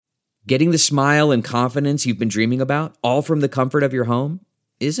Getting the smile and confidence you've been dreaming about, all from the comfort of your home,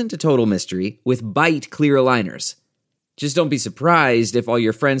 isn't a total mystery with Byte clear aligners. Just don't be surprised if all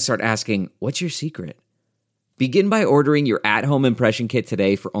your friends start asking, "What's your secret?" Begin by ordering your at-home impression kit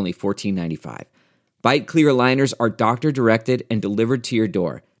today for only $14.95. Byte clear aligners are doctor-directed and delivered to your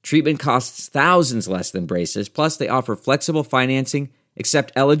door. Treatment costs thousands less than braces, plus they offer flexible financing,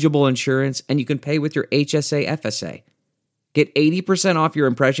 accept eligible insurance, and you can pay with your HSA FSA. Get 80% off your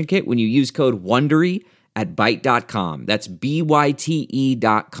impression kit when you use code WONDERY at Byte.com. That's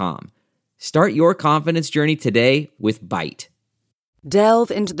BYTE.com. Start your confidence journey today with Byte.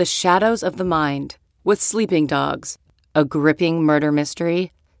 Delve into the shadows of the mind with Sleeping Dogs, a gripping murder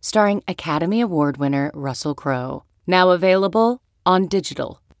mystery starring Academy Award winner Russell Crowe. Now available on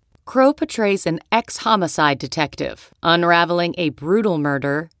digital. Crowe portrays an ex-homicide detective unraveling a brutal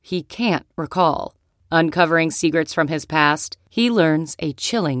murder he can't recall. Uncovering secrets from his past, he learns a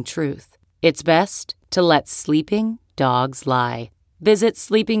chilling truth. It's best to let sleeping dogs lie. Visit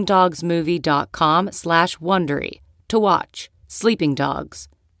sleepingdogsmovie.com/Wondery to watch Sleeping Dogs,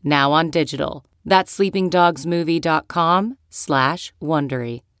 now on digital. That's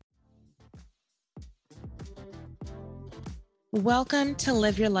sleepingdogsmovie.com/Wondery. Welcome to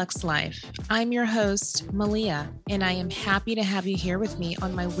Live Your Lux Life. I'm your host, Malia, and I am happy to have you here with me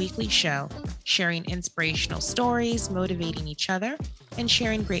on my weekly show, sharing inspirational stories, motivating each other, and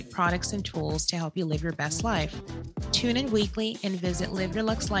sharing great products and tools to help you live your best life. Tune in weekly and visit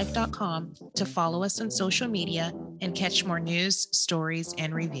liveyourluxlife.com to follow us on social media and catch more news, stories,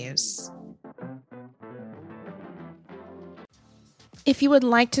 and reviews. If you would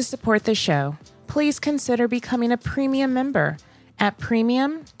like to support the show, please consider becoming a premium member at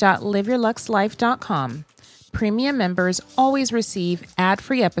premium.liveyourluxlife.com. Premium members always receive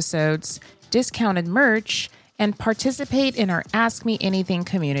ad-free episodes, discounted merch, and participate in our Ask Me Anything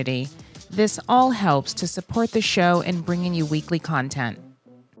community. This all helps to support the show in bringing you weekly content.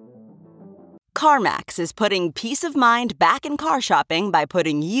 CarMax is putting peace of mind back in car shopping by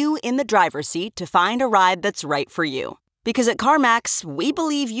putting you in the driver's seat to find a ride that's right for you. Because at CarMax, we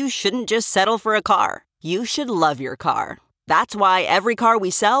believe you shouldn't just settle for a car. You should love your car. That's why every car we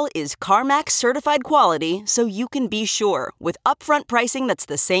sell is CarMax certified quality, so you can be sure with upfront pricing that's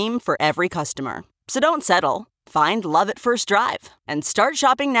the same for every customer. So don't settle. Find love at first drive and start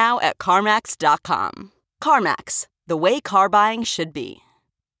shopping now at CarMax.com. CarMax, the way car buying should be.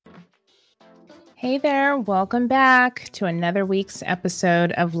 Hey there, welcome back to another week's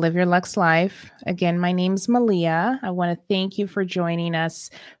episode of Live Your Lux Life. Again, my name's Malia. I want to thank you for joining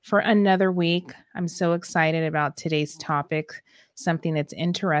us for another week. I'm so excited about today's topic, something that's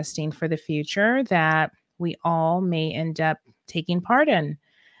interesting for the future that we all may end up taking part in.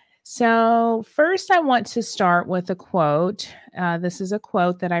 So first, I want to start with a quote. This is a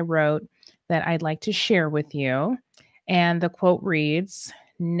quote that I wrote that I'd like to share with you. And the quote reads,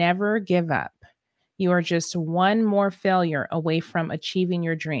 "Never give up. You are just one more failure away from achieving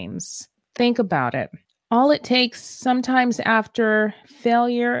your dreams." Think about it. All it takes sometimes after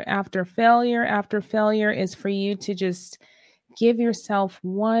failure, after failure, after failure is for you to just give yourself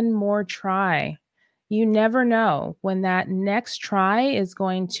one more try. You never know when that next try is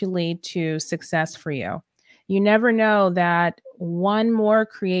going to lead to success for you. You never know that one more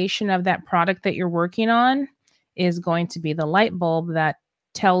creation of that product that you're working on is going to be the light bulb that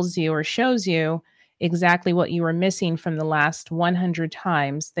tells you or shows you exactly what you were missing from the last 100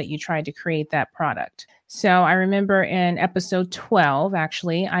 times that you tried to create that product. So I remember in episode 12,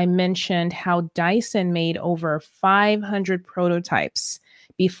 actually, I mentioned how Dyson made over 500 prototypes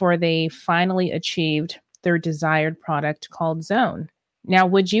before they finally achieved their desired product called Zone. Now,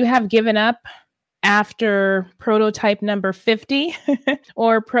 would you have given up after prototype number 50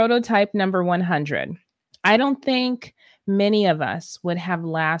 or prototype number 100? I don't think many of us would have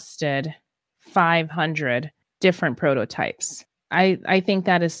lasted 500 different prototypes. I think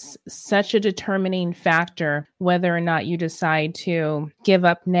that is such a determining factor whether or not you decide to give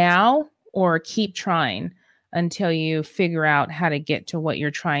up now or keep trying until you figure out how to get to what you're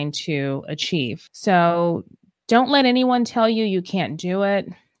trying to achieve. So don't let anyone tell you you can't do it.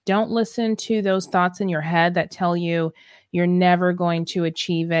 Don't listen to those thoughts in your head that tell you you're never going to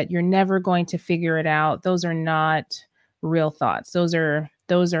achieve it. You're never going to figure it out. Those are not real thoughts. Those are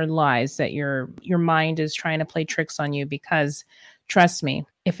lies that your mind is trying to play tricks on you, because trust me,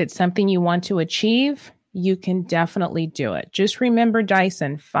 if it's something you want to achieve, you can definitely do it. Just remember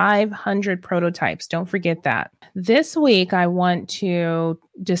Dyson, 500 prototypes. Don't forget that. This week, I want to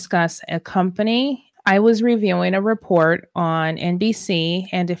discuss a company. I was reviewing a report on NBC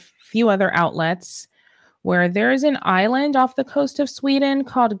and a few other outlets where there is an island off the coast of Sweden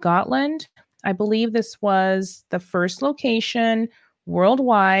called Gotland. I believe this was the first location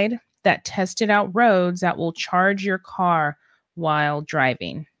worldwide that tested out roads that will charge your car while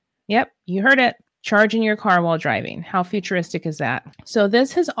driving. Yep, you heard it. Charging your car while driving. How futuristic is that? So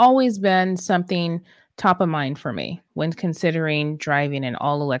this has always been something top of mind for me when considering driving an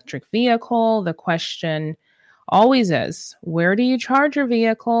all-electric vehicle. The question always is, where do you charge your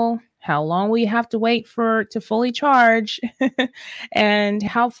vehicle? How long will you have to wait to fully charge? And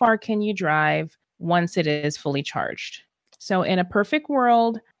how far can you drive once it is fully charged? So in a perfect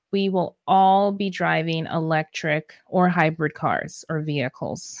world, we will all be driving electric or hybrid cars or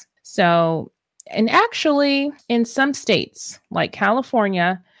vehicles. So, and actually in some states like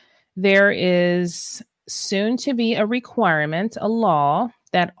California, there is soon to be a requirement, a law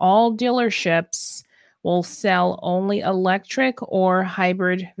that all dealerships will sell only electric or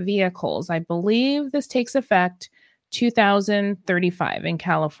hybrid vehicles. I believe this takes effect 2035 in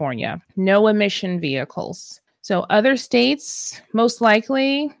California. No emission vehicles. So other states most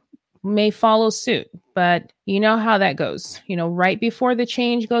likely may follow suit, but you know how that goes. Right before the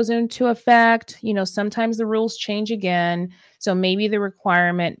change goes into effect, sometimes the rules change again. So maybe the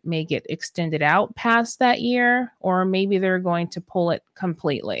requirement may get extended out past that year, or maybe they're going to pull it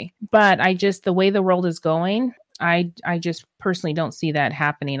completely. But the way the world is going, I just personally don't see that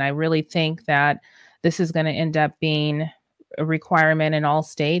happening. I really think that this is going to end up being a requirement in all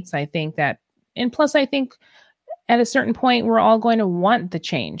states. I think that, and plus I think at a certain point, we're all going to want the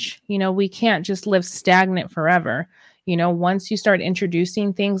change. We can't just live stagnant forever. Once you start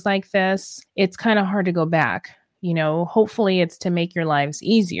introducing things like this, it's kind of hard to go back. Hopefully it's to make your lives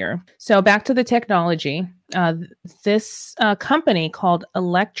easier. So back to the technology. This company called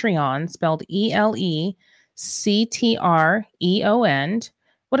Electreon, spelled Electreon.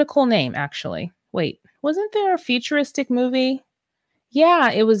 What a cool name, actually. Wait, wasn't there a futuristic movie?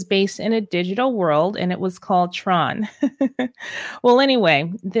 Yeah, it was based in a digital world and it was called Tron. Well,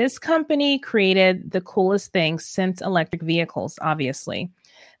 anyway, this company created the coolest thing since electric vehicles, obviously.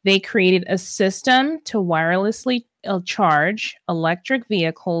 They created a system to wirelessly charge electric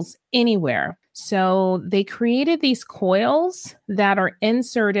vehicles anywhere. So they created these coils that are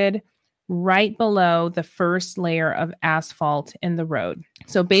inserted right below the first layer of asphalt in the road.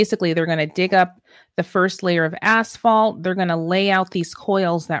 So basically, they're going to dig up the first layer of asphalt. They're going to lay out these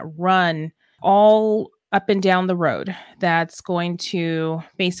coils that run all up and down the road. That's going to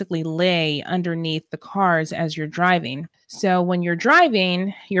basically lay underneath the cars as you're driving. So when you're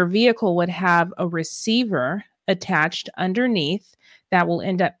driving, your vehicle would have a receiver attached underneath that will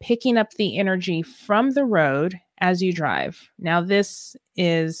end up picking up the energy from the road as you drive. Now, this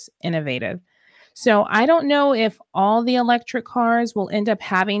is innovative. So I don't know if all the electric cars will end up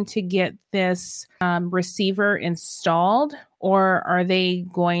having to get this receiver installed, or are they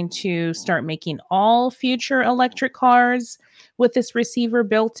going to start making all future electric cars with this receiver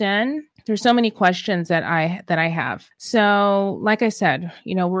built in? There's so many questions that I have. So like I said,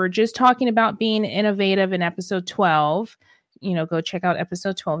 we're just talking about being innovative in episode 12. Go check out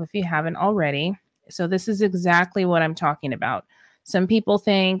episode 12 if you haven't already. So this is exactly what I'm talking about. Some people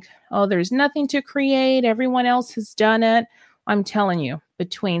think, oh, there's nothing to create. Everyone else has done it. I'm telling you,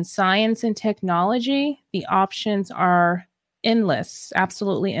 between science and technology, the options are endless,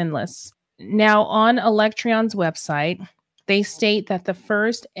 absolutely endless. Now, on Electreon's website, they state that the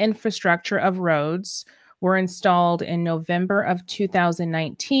first infrastructure of roads were installed in November of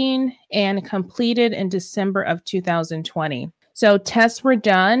 2019 and completed in December of 2020. So tests were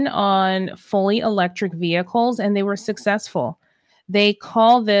done on fully electric vehicles and they were successful. They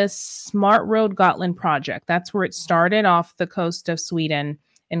call this Smart Road Gotland project. That's where it started, off the coast of Sweden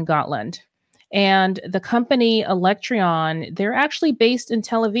in Gotland. And the company Electreon, they're actually based in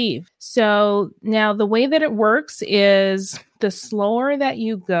Tel Aviv. So now the way that it works is the slower that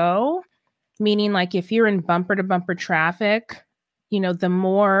you go, meaning like if you're in bumper to bumper traffic, the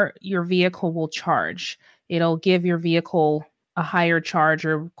more your vehicle will charge. It'll give your vehicle a higher charge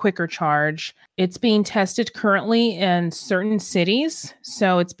or quicker charge. It's being tested currently in certain cities.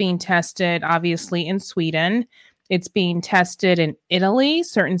 So it's being tested obviously in Sweden. It's being tested in Italy,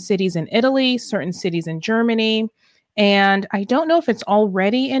 certain cities in Italy, certain cities in Germany. And I don't know if it's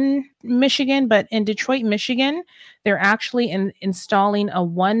already in Michigan, but in Detroit, Michigan, they're actually installing a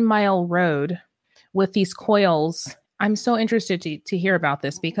 1-mile road with these coils. I'm so interested to hear about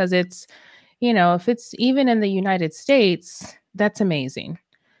this because it's, if it's even in the United States, that's amazing.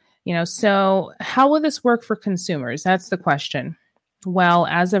 So how will this work for consumers? That's the question. Well,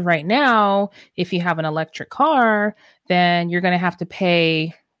 as of right now, if you have an electric car, then you're going to have to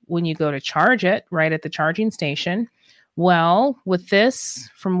pay when you go to charge it right at the charging station. Well, with this,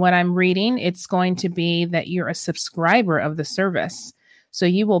 from what I'm reading, it's going to be that you're a subscriber of the service. So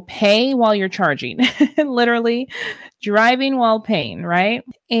you will pay while you're charging, literally driving while paying, right?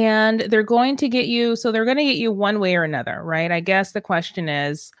 And they're going to get you one way or another, right? I guess the question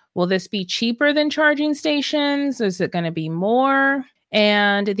is, will this be cheaper than charging stations? Is it going to be more?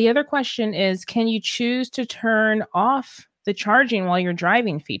 And the other question is, can you choose to turn off the charging while you're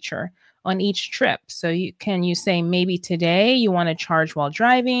driving feature on each trip? So you say maybe today you want to charge while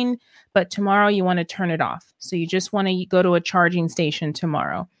driving, but tomorrow you want to turn it off. So you just want to go to a charging station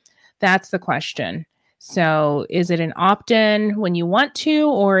tomorrow. That's the question. So is it an opt-in when you want to,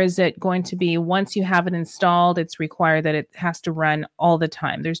 or is it going to be once you have it installed, it's required that it has to run all the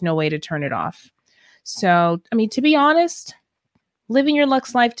time? There's no way to turn it off. So, I mean, to be honest, living your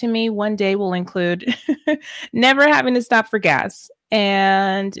Lux life to me one day will include never having to stop for gas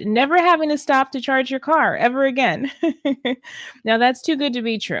and never having to stop to charge your car ever again. Now, that's too good to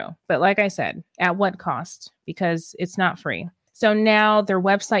be true. But like I said, at what cost? Because it's not free. So now their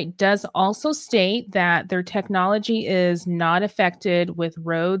website does also state that their technology is not affected with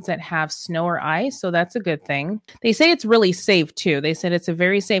roads that have snow or ice. So that's a good thing. They say it's really safe too. They said it's a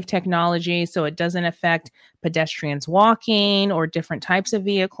very safe technology, so it doesn't affect pedestrians walking or different types of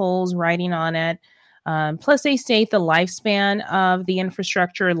vehicles riding on it. Plus, they state the lifespan of the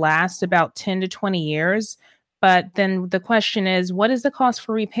infrastructure lasts about 10 to 20 years. But then the question is, what is the cost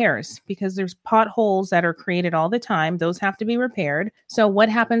for repairs? Because there's potholes that are created all the time. Those have to be repaired. So what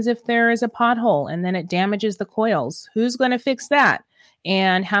happens if there is a pothole and then it damages the coils? Who's going to fix that?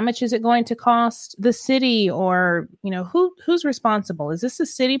 And how much is it going to cost the city? Or, who's responsible? Is this a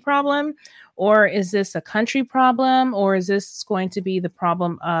city problem? Or is this a country problem? Or is this going to be the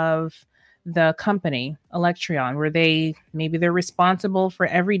problem of the company, Electreon, where they're responsible for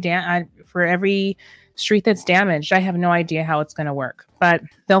every street that's damaged? I have no idea how it's going to work, but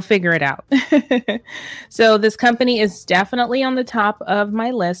they'll figure it out. So this company is definitely on the top of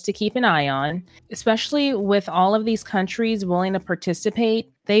my list to keep an eye on, especially with all of these countries willing to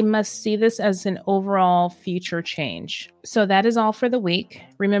participate. They must see this as an overall future change. So that is all for the week.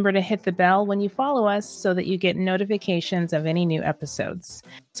 Remember to hit the bell when you follow us so that you get notifications of any new episodes.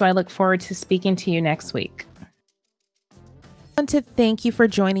 So I look forward to speaking to you next week. I want to thank you for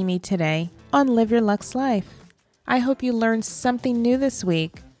joining me today on Live Your Lux Life. I hope you learned something new this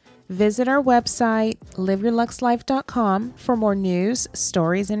week. Visit our website, liveyourluxlife.com, for more news,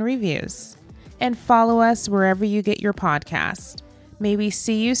 stories, and reviews. And follow us wherever you get your podcast. May we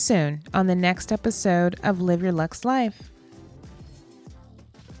see you soon on the next episode of Live Your Lux Life.